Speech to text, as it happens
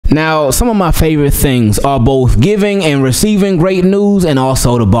Now, some of my favorite things are both giving and receiving great news and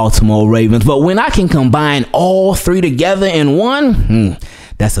also the Baltimore Ravens. But when I can combine all three together in one,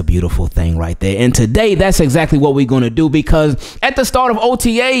 that's a beautiful thing right there. And today, that's exactly what we're going to do, because at the start of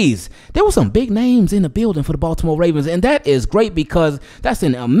OTAs, there were some big names in the building for the Baltimore Ravens. And that is great because that's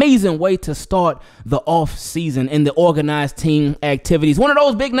an amazing way to start the off season in the organized team activities. One of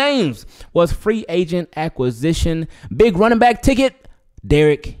those big names was free agent acquisition, big running back ticket,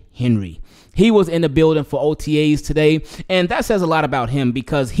 Derrick Henry. He was in the building for OTAs today, and that says a lot about him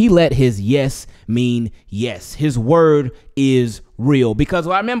because he let his yes mean yes. His word is real. Because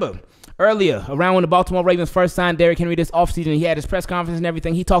I remember earlier, around when the Baltimore Ravens first signed Derrick Henry this offseason, he had his press conference and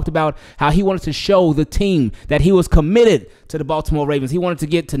everything. He talked about how he wanted to show the team that he was committed to the Baltimore Ravens. He wanted to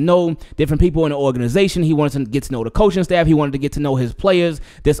get to know different people in the organization. He wanted to get to know the coaching staff. He wanted to get to know his players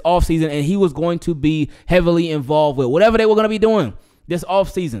this offseason, and he was going to be heavily involved with whatever they were going to be doing this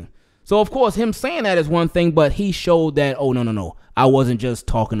offseason. So, of course, him saying that is one thing, but he showed that, oh, no, I wasn't just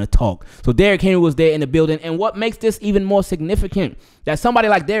talking the talk. So Derrick Henry was there in the building. And what makes this even more significant, that somebody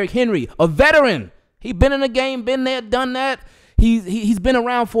like Derrick Henry, a veteran, he's been in the game, been there, done that. He's been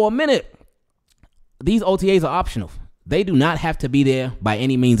around for a minute. These OTAs are optional. They do not have to be there by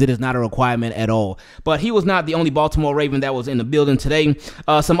any means. It is not a requirement at all. But he was not the only Baltimore Raven that was in the building today.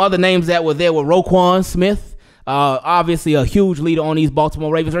 Some other names that were there were Roquan Smith. Obviously a huge leader on these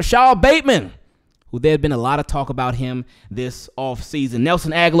Baltimore Ravens. Rashad Bateman, who there had been a lot of talk about him this offseason.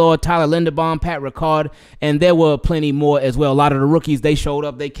 Nelson Aguilar, Tyler Linderbaum, Pat Ricard, and there were plenty more as well. A lot of the rookies, they showed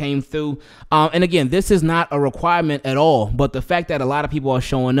up, they came through. And again, this is not a requirement at all, but the fact that a lot of people are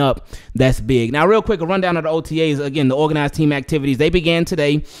showing up, that's big. Now, real quick, a rundown of the OTAs. Again, the organized team activities, they began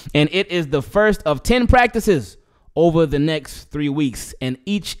today, and it is the first of 10 practices over the next 3 weeks, and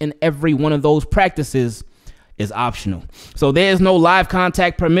each and every one of those practices is optional. So there is no live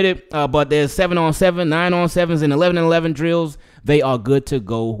contact permitted, but there's 7-on-7, 9-on-7s, and 11-on-11 drills. They are good to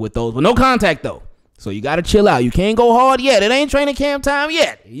go with those, but no contact though. So you got to chill out. You can't go hard yet. It ain't training camp time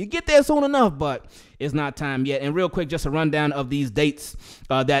yet. You get there soon enough, but it's not time yet. And real quick, just a rundown of these dates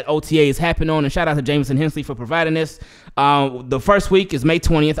that OTAs happen on. And shout out to Jameson Hensley for providing this. The first week is May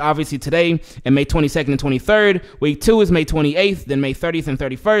 20th, obviously today, and May 22nd and 23rd. Week 2 is May 28th, then May 30th and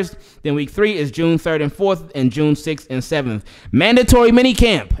 31st. Then week 3 is June 3rd and 4th, and June 6th and 7th. Mandatory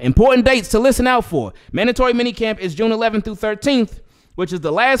minicamp. Important dates to listen out for. Mandatory minicamp is June 11th through 13th, which is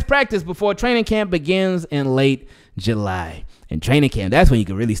the last practice before training camp begins in late July. And training camp, that's when you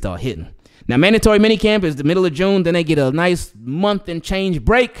can really start hitting. Now, mandatory minicamp is the middle of June. Then they get a nice month and change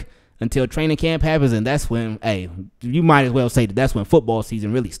break until training camp happens. And that's when, hey, you might as well say that that's when football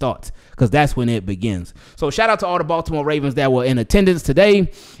season really starts, because that's when it begins. So shout out to all the Baltimore Ravens that were in attendance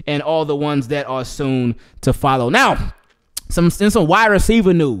today and all the ones that are soon to follow. Now, some wide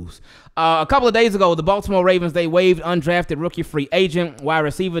receiver news. A couple of days ago, the Baltimore Ravens, they waived undrafted rookie free agent wide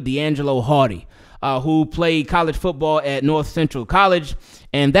receiver D'Angelo Hardy, who played college football at North Central College,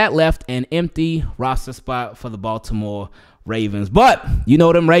 and that left an empty roster spot for the Baltimore Ravens. But you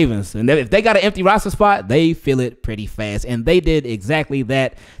know them Ravens, and if they got an empty roster spot, they fill it pretty fast, and they did exactly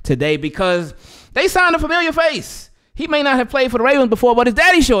that today because they signed a familiar face. He may not have played for the Ravens before, but his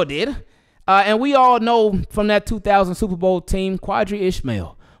daddy sure did. And we all know from that 2000 Super Bowl team, Qadry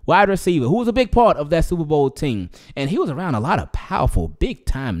Ismail, wide receiver, who was a big part of that Super Bowl team. And he was around a lot of powerful,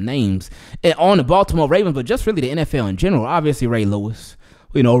 big-time names on the Baltimore Ravens, but just really the NFL in general. Obviously, Ray Lewis.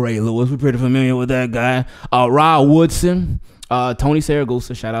 We know Ray Lewis. We're pretty familiar with that guy. Rod Woodson, Tony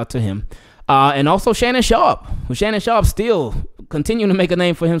Saragusa, shout out to him. And also Shannon Sharp. Shannon Sharp still continuing to make a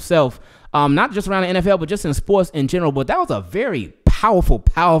name for himself, not just around the NFL, but just in sports in general. But that was a very powerful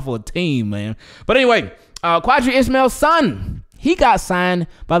team, man. But anyway, Qadry Ismail's son, he got signed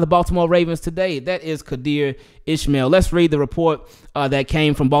by the Baltimore Ravens today. That is Qadir Ismail. Let's read the report that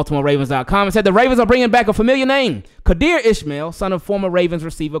came from BaltimoreRavens.com. It said the Ravens are bringing back a familiar name. Qadir Ismail, son of former Ravens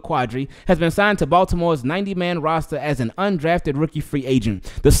receiver Qadry, has been signed to Baltimore's 90-man roster as an undrafted rookie free agent.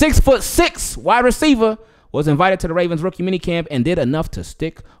 The 6'6" wide receiver was invited to the Ravens rookie minicamp and did enough to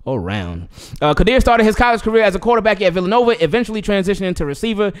stick around. Qadir started his college career as a quarterback at Villanova, eventually transitioning to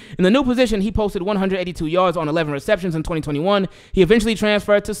receiver. In the new position, he posted 182 yards on 11 receptions in 2021. He eventually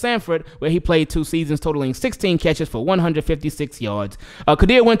transferred to Sanford, where he played 2 seasons, totaling 16 catches for 156 yards.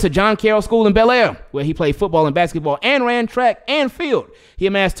 Qadir went to John Carroll School in Bel Air, where he played football and basketball and ran track and field. He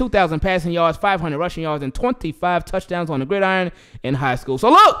amassed 2,000 passing yards, 500 rushing yards, and 25 touchdowns on the gridiron in high school. So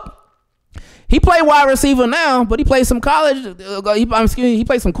look, he played wide receiver now, but he played some college. He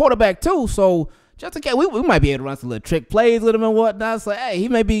played some quarterback too. So just in case, we might be able to run some little trick plays with him and whatnot. So, hey, he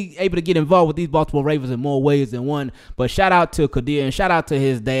may be able to get involved with these Baltimore Ravens in more ways than one. But shout out to Qadir and shout out to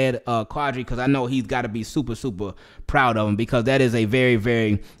his dad, Qadry, because I know he's got to be super, super proud of him because that is a very,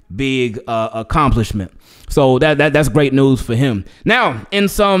 very big accomplishment. So that's great news for him. Now, in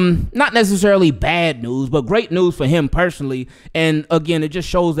some not necessarily bad news, but great news for him personally. And again, it just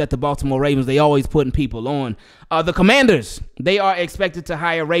shows that the Baltimore Ravens, they always putting people on. The Commanders, they are expected to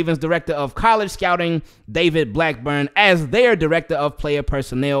hire Ravens Director of College Scouting, David Blackburn, as their Director of Player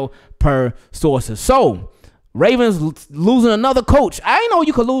Personnel per sources. So, Ravens losing another coach. I didn't know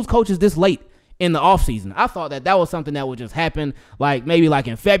you could lose coaches this late in the offseason. I thought that was something that would just happen like maybe like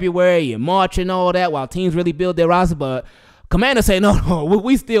in February and March and all that while teams really build their roster, but Commander say, no,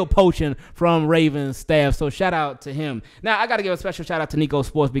 we still poaching from Ravens staff. So shout out to him. Now, I got to give a special shout out to Nico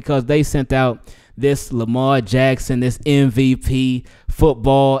Sports because they sent out this Lamar Jackson, this MVP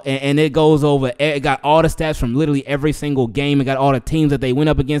football, and it goes over. It got all the stats from literally every single game. It got all the teams that they went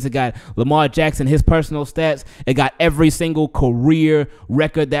up against. It got Lamar Jackson, his personal stats. It got every single career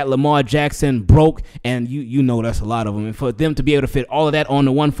record that Lamar Jackson broke, and you know that's a lot of them. And for them to be able to fit all of that on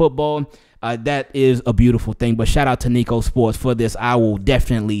the one football, that is a beautiful thing. But shout out to Nico Sports for this. I will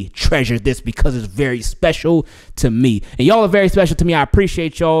definitely treasure this because it's very special to me. And y'all are very special to me. I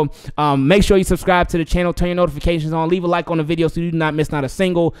appreciate y'all. Make sure you subscribe to the channel. Turn your notifications on. Leave a like on the video so you do not miss not a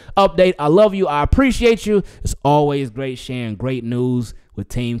single update. I love you. I appreciate you. It's always great sharing great news with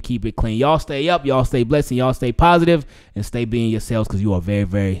Team Keep It Clean. Y'all stay up. Y'all stay blessed. And y'all stay positive. And stay being yourselves because you are very,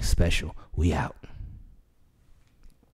 very special. We out.